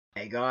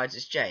Hey guys,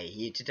 it's Jay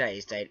here.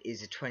 Today's date is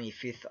the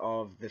 25th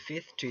of the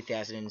 5th,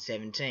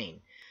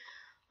 2017.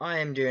 I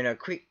am doing a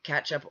quick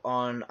catch up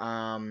on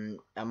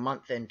a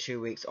month and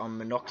 2 weeks on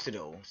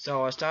Minoxidil.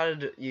 So I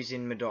started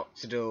using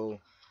Minoxidil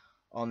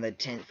on the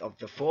 10th of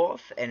the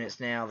 4th, and it's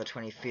now the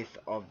 25th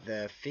of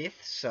the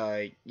 5th.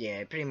 So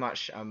yeah, pretty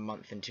much a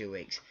month and 2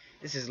 weeks.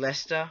 This is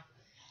Lester.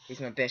 He's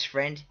my best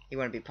friend. He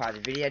wanted to be part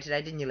of the video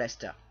today, didn't you,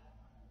 Lester?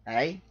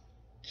 Hey?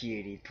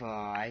 Cutie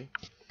pie.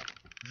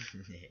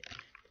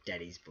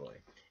 Daddy's boy.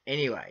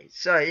 Anyway,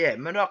 so yeah,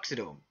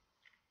 Minoxidil.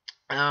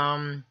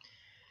 I've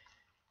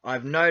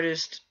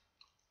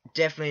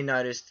definitely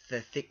noticed the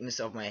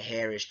thickness of my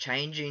hair is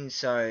changing.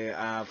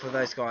 So for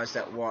those guys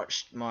that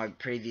watched my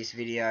previous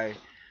video,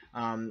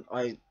 I've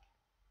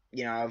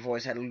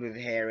always had a little bit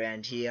of hair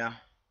around here,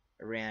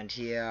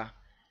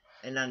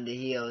 and under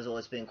here has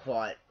always been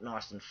quite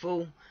nice and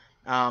full.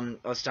 I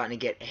was starting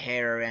to get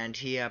hair around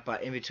here,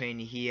 but in between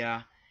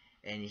here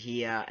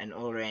and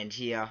all around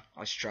here,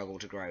 I struggle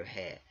to grow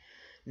hair.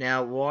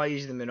 Now, why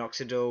use the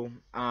Minoxidil?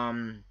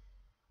 I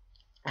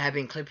have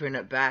been clipping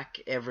it back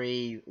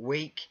every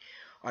week.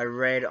 I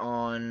read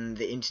on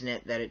the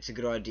internet that it's a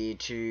good idea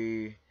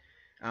to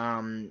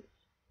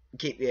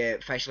keep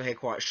your facial hair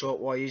quite short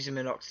while using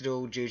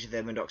Minoxidil, due to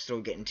the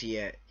Minoxidil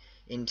getting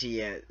into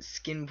your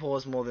skin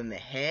pores more than the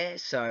hair.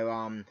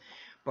 So,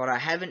 but I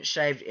haven't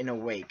shaved in a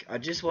week. I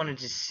just wanted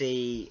to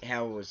see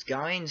how it was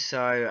going.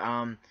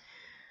 So,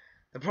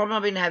 the problem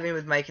I've been having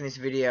with making this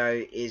video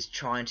is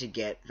trying to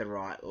get the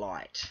right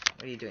light.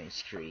 What are you doing,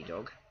 security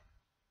dog?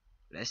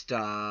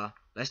 Lester,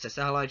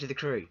 say hello to the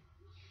crew.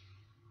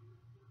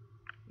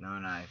 No,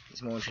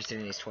 he's more interested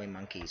in his toy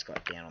monkey he's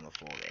got down on the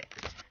floor there.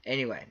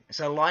 Anyway,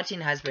 so lighting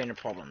has been a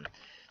problem.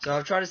 So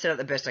I've tried to set up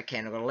the best I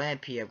can. I've got a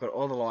lamp here, I've got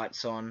all the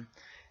lights on,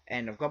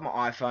 and I've got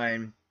my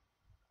iPhone.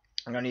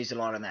 I'm going to use the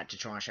light on that to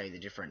try and show you the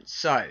difference.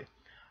 So,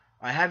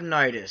 I have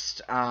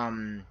noticed,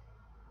 I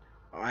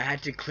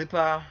had to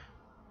clipper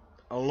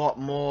a lot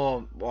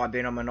more while I've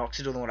been on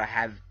Minoxidil than what I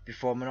have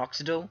before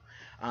Minoxidil.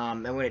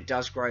 And when it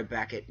does grow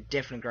back, it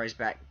definitely grows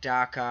back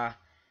darker,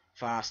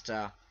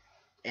 faster,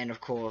 and of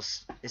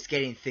course, it's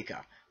getting thicker.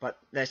 But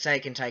they say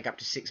it can take up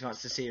to 6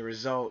 months to see a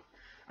result.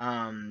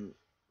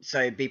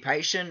 So be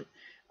patient.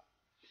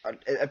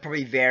 It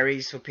probably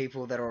varies for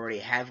people that already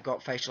have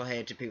got facial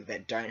hair to people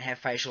that don't have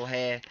facial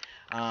hair.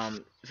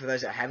 For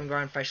those that haven't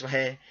grown facial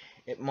hair,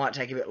 it might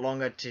take a bit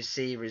longer to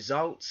see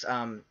results.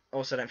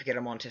 Also, don't forget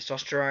I'm on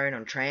testosterone,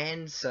 I'm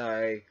trans,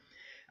 so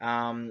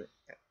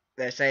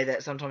they say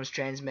that sometimes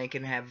trans men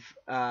can have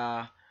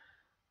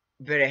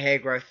better hair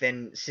growth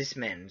than cis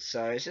men.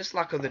 So it's just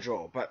luck of the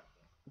draw, but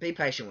be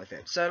patient with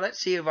it. So let's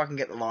see if I can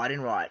get the lighting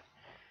right.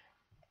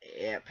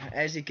 Yep,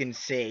 as you can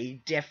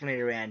see,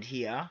 definitely around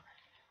here,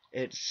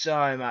 it's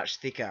so much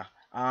thicker.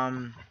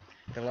 The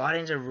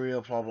lighting's a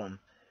real problem.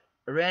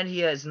 Around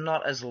here, it's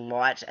not as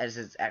light as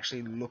it's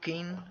actually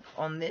looking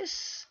on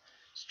this.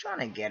 Just trying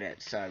to get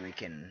it so we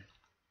can...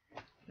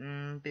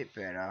 bit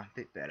better.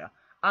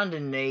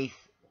 Underneath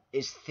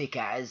is thick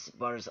as,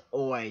 but it's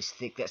always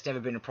thick. That's never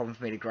been a problem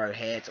for me to grow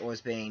hair. It's always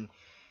been...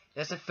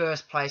 That's the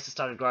first place I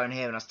started growing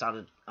hair when I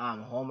started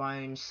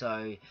hormones,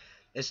 so...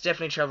 It's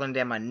definitely traveling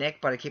down my neck,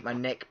 but I keep my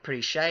neck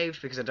pretty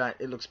shaved because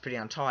it looks pretty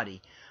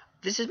untidy.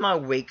 This is my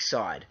weak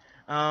side.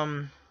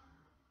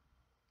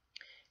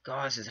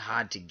 Guys, it's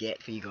hard to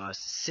get for you guys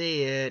to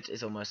see it.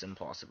 It's almost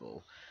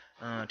impossible.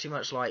 Too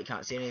much light, you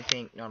can't see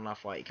anything. Not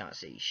enough light, you can't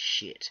see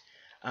shit.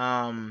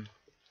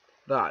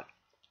 But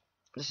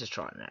let's just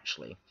try it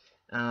naturally.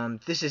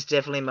 This is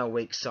definitely my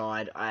weak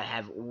side. I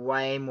have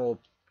way more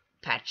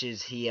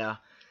patches here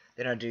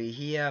than I do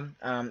here.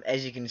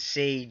 As you can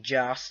see,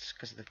 just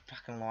because of the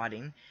fucking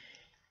lighting,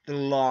 the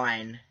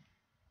line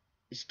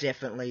is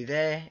definitely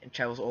there. It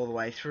travels all the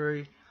way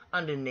through.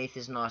 Underneath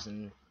is nice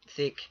and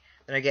thick.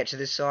 Then I get to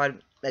this side,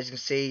 as you can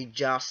see,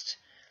 just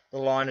the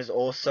line is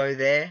also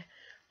there,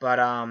 but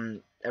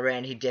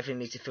around here definitely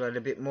needs to fill it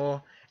a bit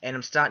more. And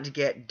I'm starting to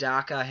get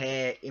darker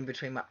hair in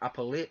between my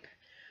upper lip,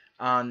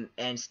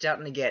 and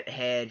starting to get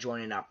hair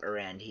joining up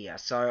around here.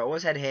 So I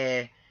always had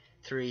hair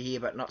through here,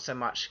 but not so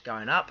much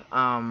going up.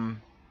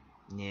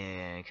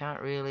 Yeah,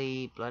 can't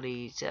really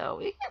bloody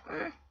tell.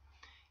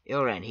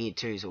 All around here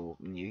too is all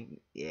new.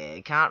 Yeah,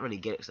 can't really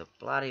get it because of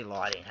bloody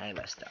lighting. Hey,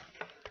 Lester.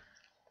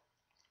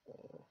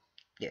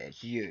 Yeah,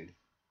 it's you.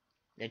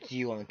 That's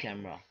you on the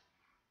camera.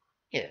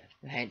 Yeah,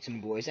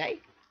 handsome boys, eh?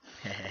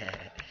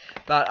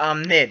 But,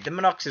 there, the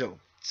Minoxidil.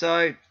 So,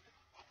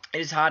 it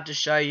is hard to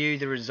show you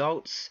the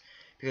results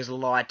because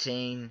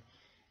lighting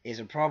is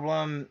a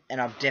problem,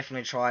 and I've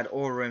definitely tried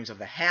all rooms of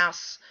the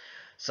house.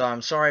 So,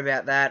 I'm sorry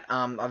about that.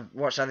 I've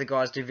watched other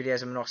guys do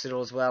videos of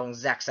Minoxidil as well, and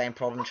exact same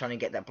problem, trying to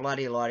get that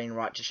bloody lighting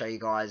right to show you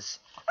guys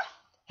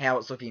how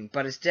it's looking.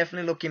 But it's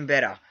definitely looking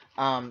better.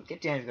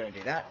 Get down if you're going to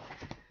do that.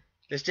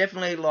 There's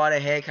definitely lighter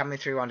hair coming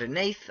through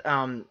underneath,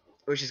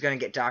 which is going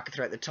to get darker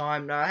throughout the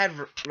time. Now, I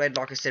have read,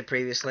 like I said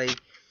previously,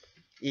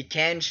 you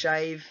can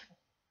shave.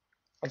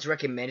 It's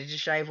recommended to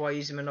shave while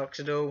using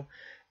Minoxidil,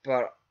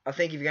 but I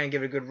think if you're going to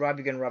give it a good rub,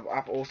 you're going to rub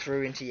up all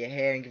through into your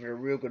hair and give it a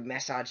real good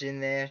massage in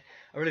there.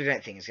 I really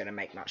don't think it's going to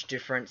make much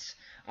difference.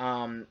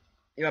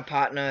 My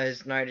partner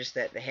has noticed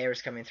that the hair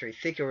is coming through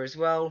thicker as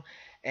well,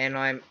 and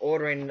I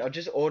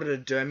just ordered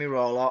a dermy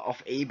roller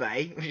off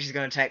eBay, which is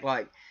going to take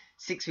like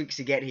 6 weeks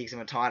to get here because I'm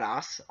a tight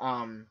ass.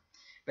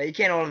 But you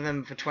can order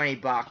them for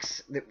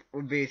 $20. That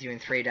would be with you in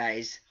 3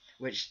 days,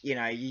 which, you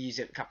use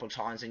it a couple of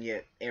times in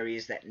your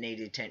areas that need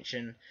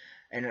attention,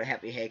 and it'll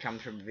help your hair come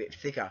through a bit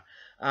thicker.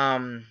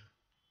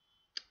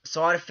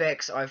 Side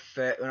effects,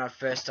 when I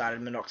first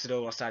started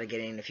Minoxidil, I started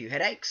getting a few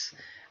headaches,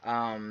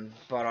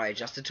 but I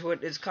adjusted to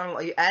it. It's kind of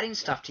like you're adding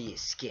stuff to your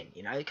skin,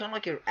 It's kind of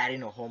like you're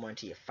adding a hormone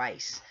to your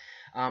face.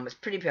 It's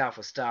pretty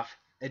powerful stuff.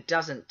 It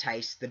doesn't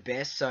taste the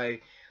best, so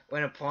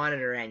when applying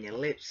it around your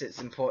lips, it's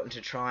important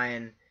to try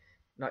and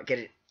not get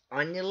it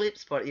on your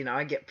lips, but,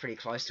 I get pretty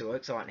close to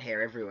it, so I want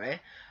hair everywhere.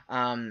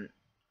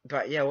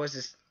 But, yeah, I always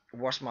just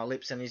wash my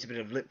lips and use a bit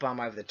of lip balm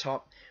over the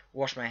top.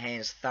 Wash my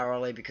hands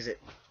thoroughly because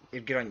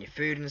it'd get on your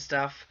food and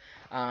stuff.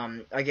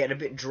 I get a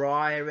bit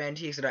dry around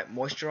here because I don't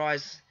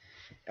moisturize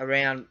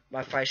around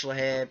my facial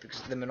hair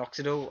because of the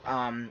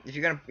Minoxidil. If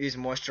you're going to use a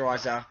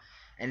moisturizer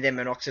and then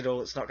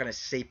Minoxidil, it's not going to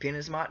seep in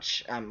as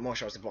much.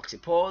 Moisturizer blocks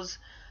your pores.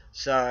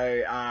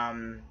 So,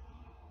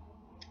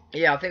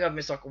 yeah, I think I've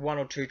missed like 1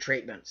 or 2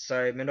 treatments.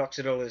 So,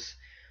 Minoxidil is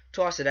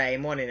twice a day,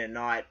 morning and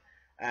night.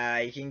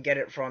 You can get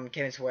it from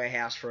Chemist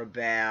Warehouse for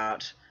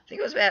about, I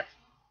think it was about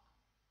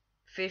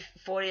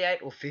 48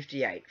 or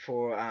 58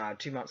 for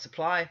 2 months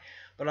supply,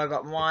 but I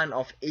got mine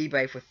off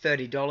eBay for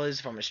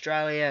 $30 from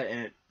Australia, and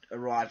it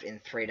arrived in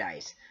 3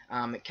 days.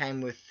 It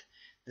came with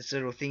this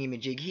little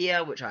thingy-majig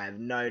here, which I have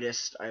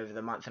noticed over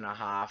the month and a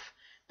half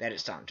that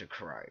it's starting to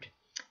corrode.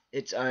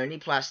 It's only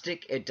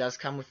plastic. It does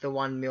come with the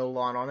 1 ml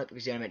line on it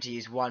because you're only meant to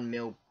use 1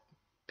 ml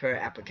per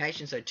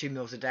application, so 2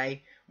 ml a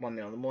day, 1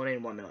 ml in the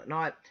morning, 1 ml at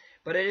night.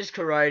 But it is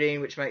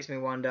corroding, which makes me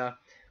wonder,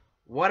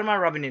 what am I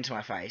rubbing into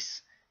my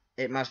face?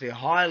 It must be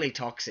highly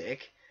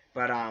toxic,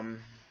 but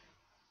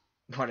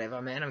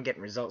whatever, man. I'm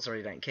getting results, I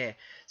really don't care.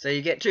 So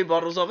you get 2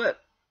 bottles of it.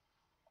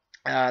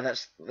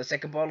 That's the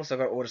second bottle, so I've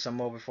got to order some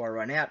more before I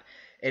run out.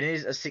 It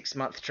is a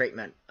 6-month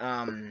treatment.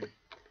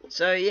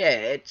 So yeah,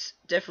 it's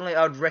definitely,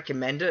 I'd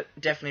recommend it.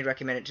 Definitely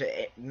recommend it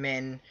to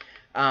men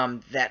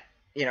that,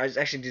 it's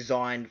actually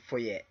designed for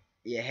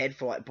your head,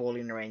 for like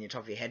balling around your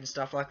top of your head and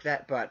stuff like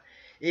that. But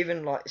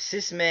even like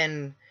cis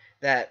men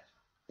that,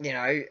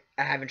 are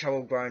having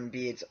trouble growing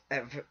beards,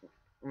 I've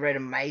read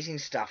amazing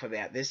stuff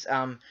about this.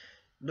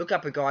 Look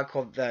up a guy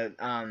called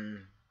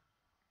the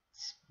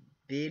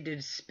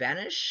Bearded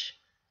Spanish.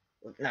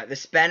 No, the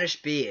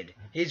Spanish Beard.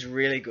 He's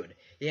really good.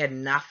 He had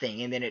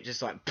nothing, and then it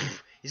just like,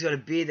 poof, he's got a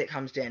beard that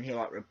comes down here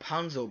like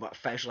Rapunzel, but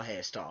facial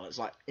hairstyle. It's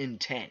like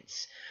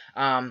intense.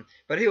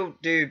 But he'll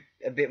do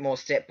a bit more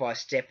step by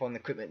step on the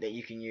equipment that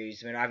you can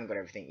use. I mean, I haven't got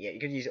everything yet. You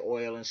could use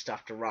oil and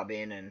stuff to rub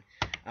in and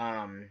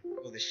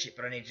all this shit,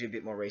 but I need to do a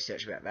bit more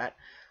research about that.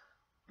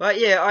 But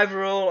yeah,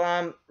 overall,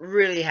 I'm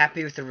really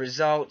happy with the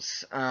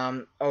results.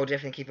 I'll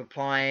definitely keep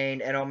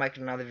applying, and I'll make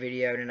another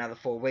video in another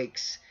 4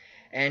 weeks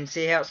and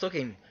see how it's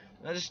looking.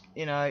 I just,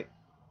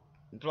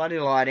 bloody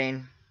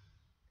lighting.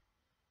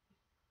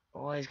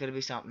 Always got to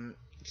be something.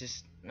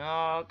 Just,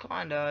 no,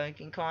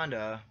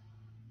 kinda.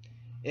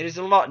 It is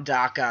a lot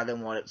darker than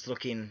what it's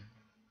looking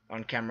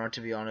on camera, to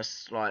be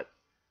honest. Like,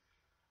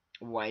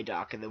 way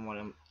darker than what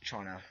I'm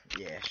trying to,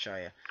 show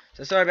you.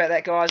 So sorry about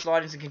that, guys.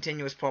 Lighting's a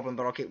continuous problem,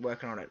 but I'll keep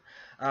working on it.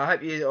 I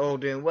hope you're all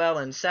doing well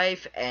and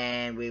safe,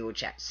 and we will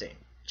chat soon.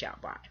 Ciao,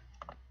 bye.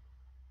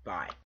 Bye.